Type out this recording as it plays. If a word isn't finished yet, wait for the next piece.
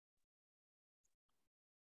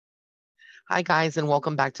Hi guys, and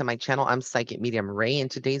welcome back to my channel. I'm Psychic Medium Ray. In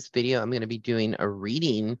today's video, I'm going to be doing a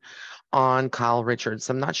reading on Kyle Richards.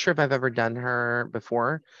 I'm not sure if I've ever done her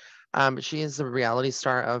before. She is a reality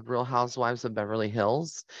star of Real Housewives of Beverly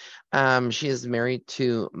Hills. She is married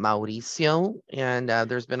to Mauricio, and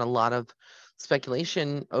there's been a lot of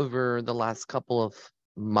speculation over the last couple of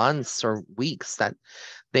months or weeks that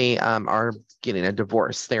they are getting a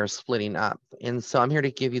divorce. They're splitting up. And so I'm here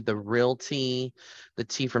to give you the real tea, the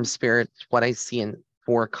tea from spirit, what I see in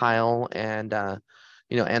for Kyle and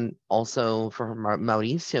and also for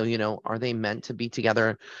Mauricio, are they meant to be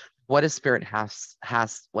together? What does spirit has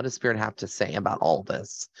what does spirit have to say about all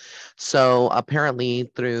this? So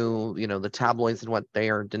apparently through, the tabloids and what they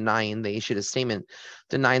are denying, they issued a statement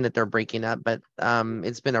denying that they're breaking up, but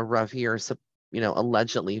it's been a rough year, so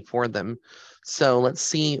allegedly for them. So let's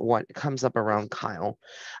see what comes up around Kyle.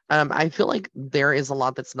 I feel like there is a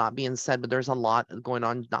lot that's not being said, but there's a lot going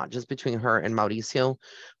on, not just between her and Mauricio,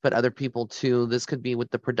 but other people too. This could be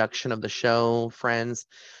with the production of the show, friends.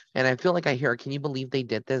 And I feel like I hear, can you believe they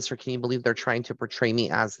did this? Or can you believe they're trying to portray me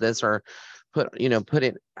as this or put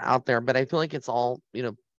it out there? But I feel like it's all,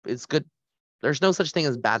 it's good. There's no such thing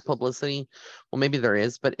as bad publicity. Well, maybe there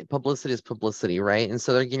is, but publicity is publicity, right? And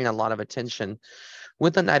so they're getting a lot of attention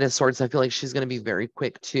with the Knight of Swords. I feel like she's going to be very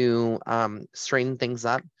quick to straighten things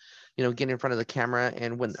up, get in front of the camera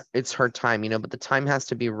and when it's her time, but the time has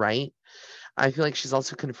to be right. I feel like she's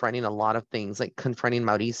also confronting a lot of things, like confronting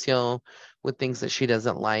Mauricio with things that she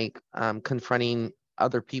doesn't like, confronting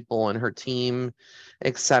other people on her team,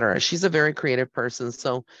 etc. She's a very creative person.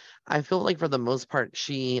 So I feel like for the most part,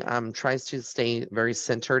 she tries to stay very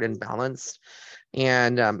centered and balanced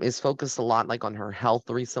and is focused a lot like on her health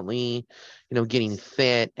recently, getting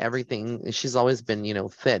fit, everything. She's always been,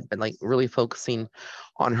 fit, but like really focusing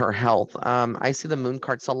on her health. I see the moon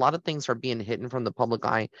card. So a lot of things are being hidden from the public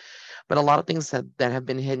eye, but a lot of things that have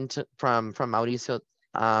been hidden from Mauricio.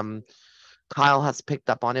 Um, Kyle has picked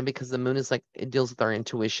up on it because the moon is like it deals with our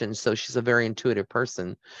intuition. So she's a very intuitive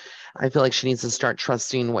person. I feel like she needs to start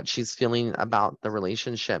trusting what she's feeling about the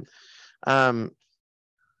relationship. Um,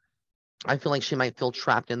 I feel like she might feel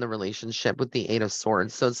trapped in the relationship with the Eight of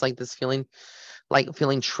Swords. So it's like this feeling, like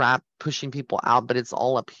feeling trapped, pushing people out, but it's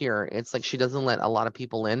all up here. It's like she doesn't let a lot of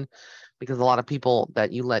people in because a lot of people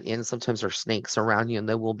that you let in sometimes are snakes around you and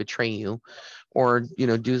they will betray you or,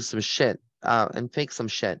 do some shit and fake some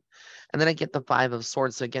shit. And then I get the Five of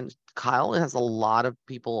Swords. So again, Kyle has a lot of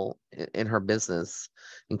people in her business,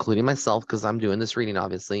 including myself, because I'm doing this reading,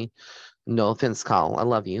 obviously. No offense, Kyle. I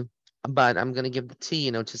love you. But I'm going to give the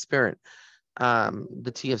tea, to spirit,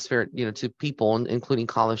 the tea of spirit, to people, including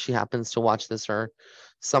Kyle, if she happens to watch this or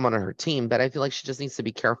someone on her team. But I feel like she just needs to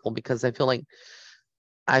be careful because I feel like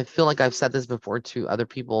I've said this before to other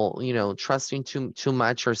people, trusting too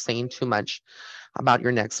much or saying too much about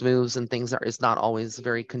your next moves and things are is not always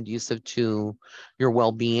very conducive to your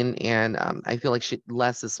well-being. And I feel like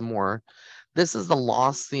less is more. This is the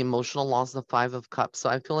loss, the emotional loss, the Five of Cups. So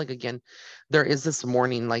I feel like again, there is this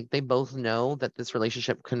mourning. Like they both know that this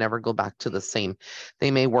relationship can never go back to the same.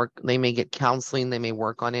 They may get counseling, they may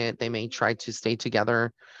work on it, they may try to stay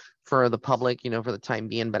together for the public, for the time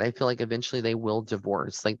being. But I feel like eventually they will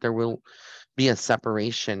divorce. Like there will be a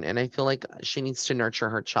separation. And I feel like she needs to nurture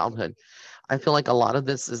her childhood. I feel like a lot of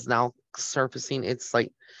this is now surfacing. It's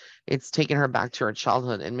like it's taking her back to her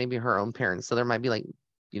childhood and maybe her own parents. So there might be like,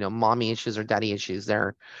 mommy issues or daddy issues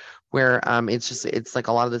there where it's like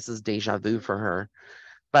a lot of this is deja vu for her.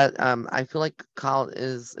 But I feel like Kyle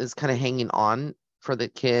is kind of hanging on for the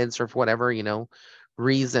kids or for whatever,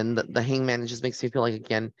 reason. The hangman just makes me feel like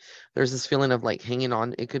again, there's this feeling of like hanging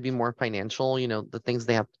on. It could be more financial, the things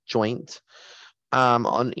they have joint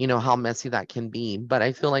on how messy that can be. But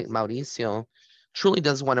I feel like Mauricio truly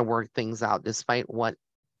does want to work things out despite what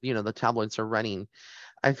the tabloids are running.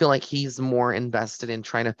 I feel like he's more invested in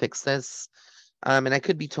trying to fix this. And I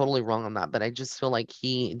could be totally wrong on that, but I just feel like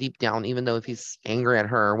he deep down, even though if he's angry at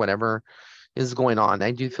her or whatever is going on,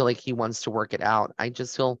 I do feel like he wants to work it out. I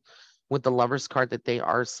just feel with the lovers card that they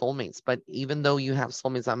are soulmates. But even though you have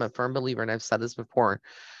soulmates, I'm a firm believer, and I've said this before,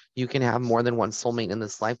 you can have more than one soulmate in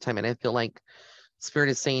this lifetime. And I feel like Spirit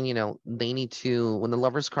is saying, they need to, when the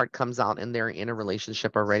lovers card comes out and they're in a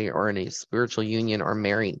relationship already or in a spiritual union or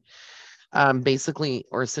married, basically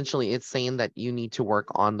or essentially it's saying that you need to work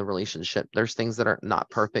on the relationship. There's things that are not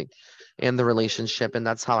perfect in the relationship, and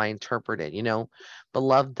that's how I interpret it. But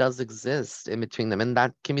love does exist in between them, and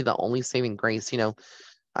that can be the only saving grace.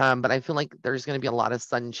 But I feel like there's going to be a lot of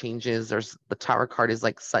sudden changes. There's the Tower card is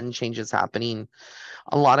like sudden changes happening,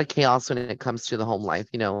 a lot of chaos when it comes to the home life,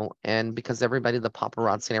 and because everybody, the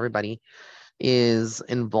paparazzi and everybody is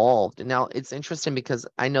involved. Now, it's interesting because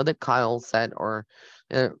I know that Kyle said, or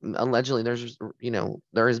allegedly,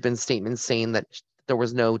 there has been statements saying that there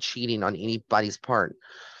was no cheating on anybody's part.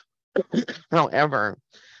 However,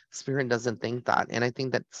 Spirit doesn't think that, and I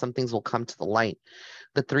think that some things will come to the light.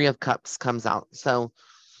 The Three of Cups comes out, so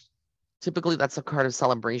typically that's a card of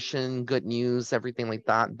celebration, good news, everything like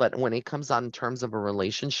that. But when it comes out in terms of a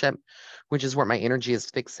relationship, which is where my energy is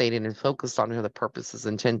fixated and focused on, the purposes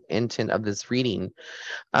and intent of this reading,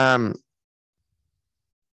 um,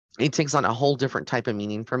 it takes on a whole different type of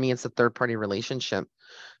meaning. For me, it's a third party relationship.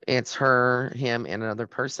 It's her, him, and another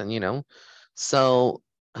person. So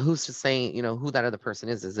who's to say, who that other person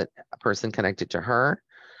is? Is it a person connected to her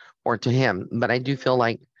or to him? But I do feel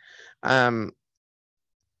like, um,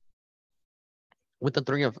 with the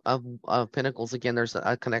Three of Pentacles, again, there's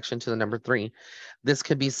a connection to the number three. This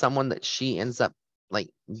could be someone that she ends up like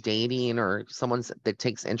dating, or someone that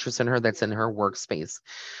takes interest in her that's in her workspace,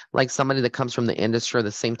 like somebody that comes from the industry,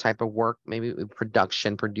 the same type of work, maybe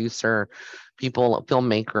production, producer, people,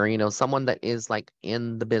 filmmaker, someone that is like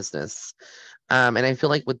in the business. And I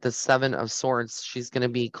feel like with the Seven of Swords, she's going to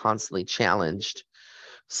be constantly challenged.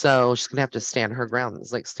 So she's going to have to stand her ground.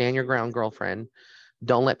 It's like, stand your ground, girlfriend.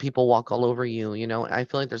 Don't let people walk all over you. I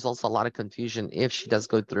feel like there's also a lot of confusion if she does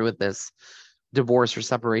go through with this divorce or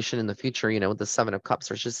separation in the future, with the Seven of Cups.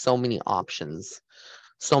 There's just so many options,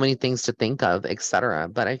 so many things to think of, etc.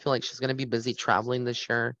 But I feel like she's going to be busy traveling this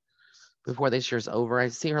year before this year's over. I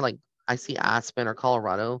see Aspen or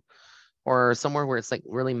Colorado or somewhere where it's like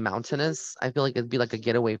really mountainous. I feel like it'd be like a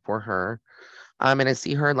getaway for her. And I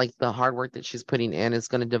see her, like, the hard work that she's putting in is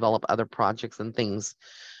going to develop other projects and things,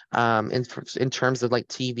 in terms of like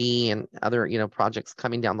TV and other, projects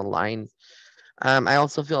coming down the line. I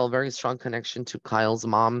also feel a very strong connection to Kyle's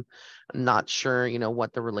mom. Not sure,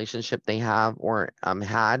 what the relationship they have or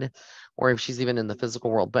had, or if she's even in the physical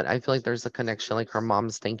world, but I feel like there's a connection, like her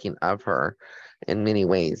mom's thinking of her in many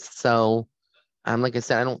ways. So, like I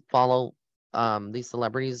said, I don't follow these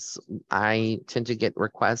celebrities. I tend to get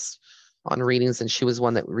requests on readings, and she was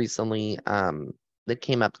one that recently that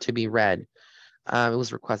came up to be read. It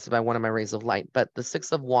was requested by one of my rays of light. But the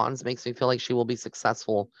Six of Wands makes me feel like she will be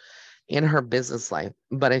successful in her business life.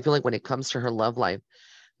 But I feel like when it comes to her love life,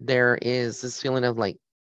 there is this feeling of like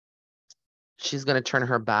she's going to turn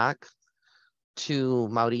her back to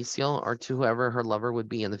Mauricio or to whoever her lover would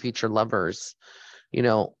be in the future, lovers.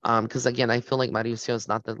 Because again, I feel like Mauricio is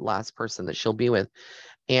not the last person that she'll be with.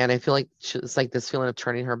 And I feel like it's like this feeling of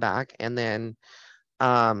turning her back, and then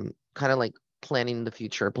kind of like planning the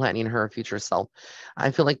future, planning her future self.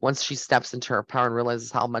 I feel like once she steps into her power and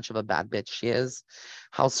realizes how much of a bad bitch she is,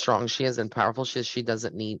 how strong she is and powerful she is, she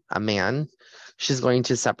doesn't need a man. She's going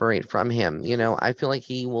to separate from him. I feel like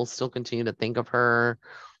he will still continue to think of her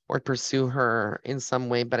or pursue her in some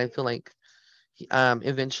way, but I feel like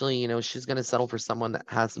eventually, she's going to settle for someone that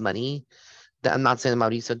has money. That, I'm not saying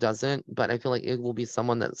Mauricio doesn't, but I feel like it will be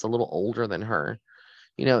someone that's a little older than her.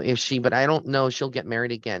 But I don't know if she'll get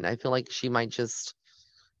married again. I feel like she might just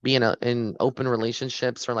be in open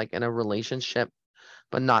relationships, or like in a relationship,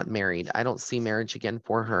 but not married. I don't see marriage again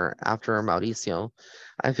for her after Mauricio.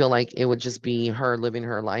 I feel like it would just be her living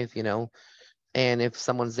her life. And if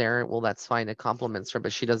someone's there, well, that's fine. It compliments her,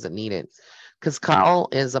 but she doesn't need it. Because Kyle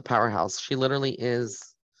is a powerhouse. She literally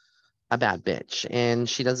is a bad bitch, and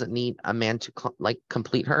she doesn't need a man to like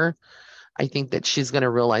complete her. I think that she's going to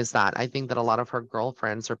realize that. I think that a lot of her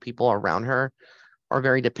girlfriends or people around her are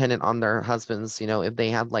very dependent on their husbands, if they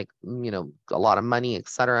have like, a lot of money,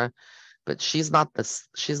 etc. But she's not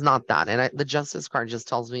that. And the Justice card just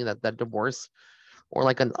tells me that the divorce, or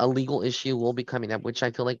like a legal issue, will be coming up, which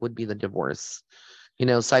I feel like would be the divorce.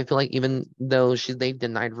 So I feel like even though they've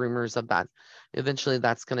denied rumors of that, eventually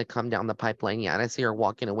that's going to come down the pipeline. Yeah, and I see her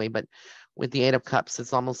walking away, but with the Eight of Cups,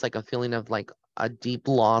 it's almost like a feeling of like a deep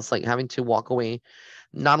loss, like having to walk away,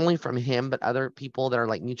 not only from him, but other people that are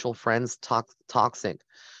like mutual friends, toxic,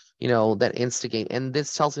 that instigate. And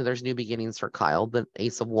this tells me there's new beginnings for Kyle, the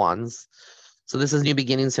Ace of Wands. So this is new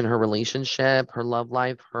beginnings in her relationship, her love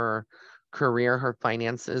life, her career, her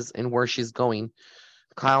finances, and where she's going.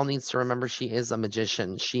 Kyle needs to remember she is a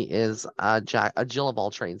magician. She is a Jill of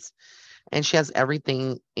all trades. And she has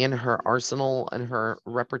everything in her arsenal and her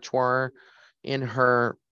repertoire, in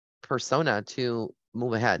her persona to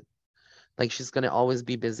move ahead. Like, she's going to always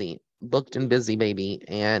be busy, booked and busy, baby.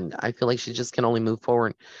 And I feel like she just can only move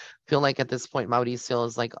forward. I feel like at this point, Mauricio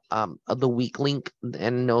is like the weak link,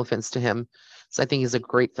 and no offense to him. So I think he's a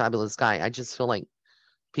great, fabulous guy. I just feel like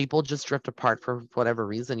people just drift apart for whatever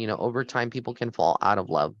reason. Over time, people can fall out of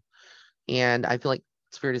love. And I feel like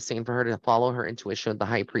Spirit is saying for her to follow her intuition, the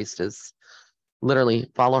High Priestess. Literally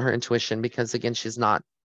follow her intuition, because again, she's not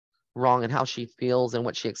wrong in how she feels and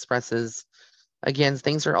what she expresses. Again,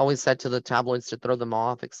 things are always said to the tabloids to throw them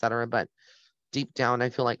off, etc. But deep down, I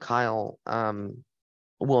feel like Kyle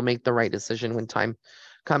will make the right decision when time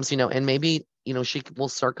comes, and maybe, she will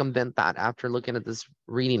circumvent that after looking at this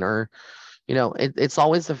reading, or, it's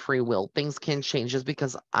always a free will. Things can change. Just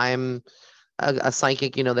because I'm a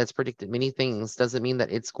psychic, that's predicted many things, doesn't mean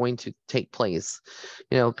that it's going to take place.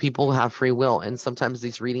 People have free will, and sometimes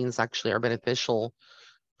these readings actually are beneficial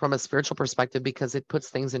from a spiritual perspective, because it puts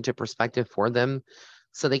things into perspective for them,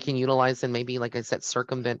 so they can utilize and maybe, like I said,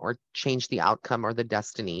 circumvent or change the outcome or the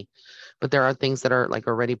destiny. But there are things that are like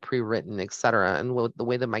already pre-written, etc. And the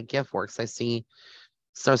way that my gift works, I see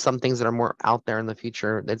some things that are more out there in the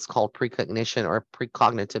future. That's called precognition or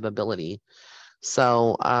precognitive ability.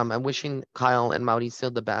 So I'm wishing Kyle and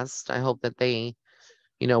Mauricio the best. I hope that they,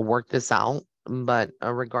 work this out. But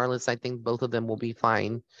regardless, I think both of them will be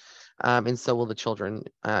fine. And so will the children,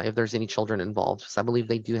 if there's any children involved. So I believe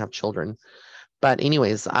they do have children. But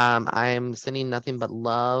anyways, I'm sending nothing but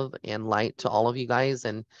love and light to all of you guys.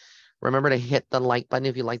 And remember to hit the like button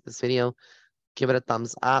if you like this video. Give it a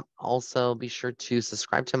thumbs up. Also, be sure to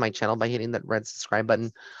subscribe to my channel by hitting that red subscribe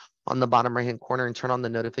button on the bottom right hand corner, and turn on the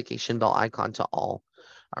notification bell icon to all.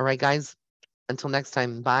 All right, guys, until next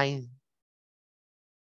time, bye.